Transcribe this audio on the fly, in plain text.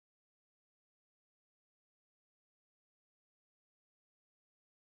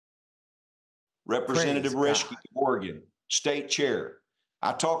Representative Reschke of Oregon, state chair.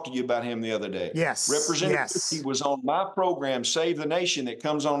 I talked to you about him the other day. Yes. Representative Reschke was on my program, Save the Nation, that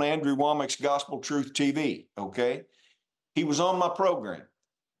comes on Andrew Womack's Gospel Truth TV, okay? He was on my program.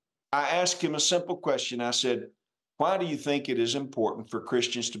 I asked him a simple question. I said, why do you think it is important for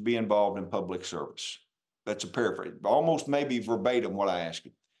Christians to be involved in public service? That's a paraphrase, almost maybe verbatim what I asked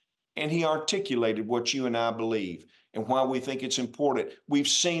him. And he articulated what you and I believe and why we think it's important. We've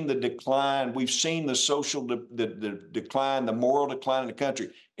seen the decline. We've seen the social decline, the moral decline in the country.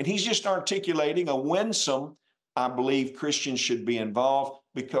 And he's just articulating a winsome, I believe Christians should be involved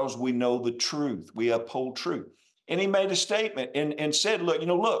because we know the truth. We uphold truth. And he made a statement and said, look,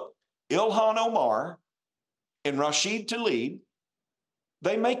 Ilhan Omar and Rashid Tlaib,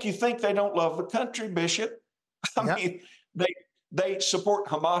 they make you think they don't love the country, Bishop. I mean, they support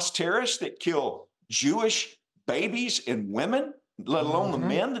Hamas terrorists that kill Jewish babies and women, let alone the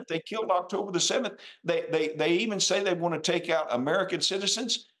men that they killed October the 7th. They even say they want to take out American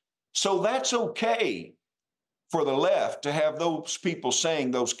citizens. So that's okay for the left to have those people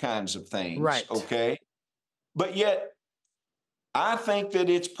saying those kinds of things, right? Okay? But yet, I think that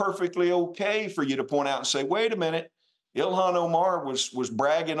it's perfectly okay for you to point out and say, wait a minute, Ilhan Omar was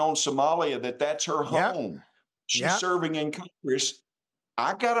bragging on Somalia that that's her home. She's serving in Congress.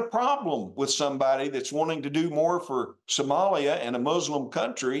 I got a problem with somebody that's wanting to do more for Somalia and a Muslim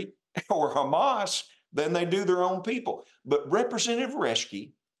country or Hamas than they do their own people. But Representative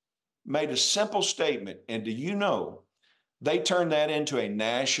Reschke made a simple statement, and do you know, they turned that into a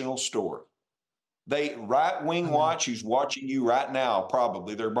national story. They Right-Wing Watch, who's watching you right now,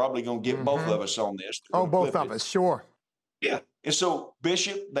 probably. They're probably going to get both of us on this. Oh, both of us, sure. Yeah. And so,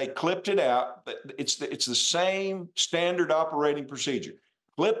 Bishop, they clipped it out. It's the same standard operating procedure.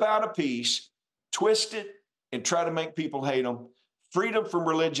 Clip out a piece, twist it, and try to make people hate them. Freedom from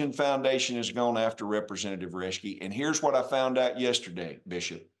Religion Foundation has gone after Representative Reschke. And here's what I found out yesterday,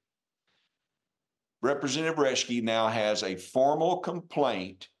 Bishop. Representative Reschke now has a formal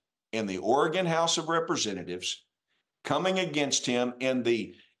complaint in the Oregon House of Representatives coming against him in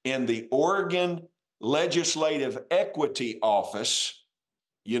the Oregon Legislative Equity Office.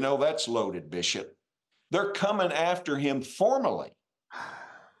 You know, that's loaded, Bishop. They're coming after him formally,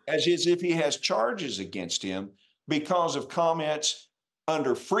 as if he has charges against him because of comments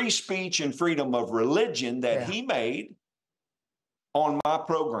under free speech and freedom of religion that he made on my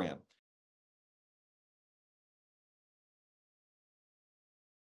program.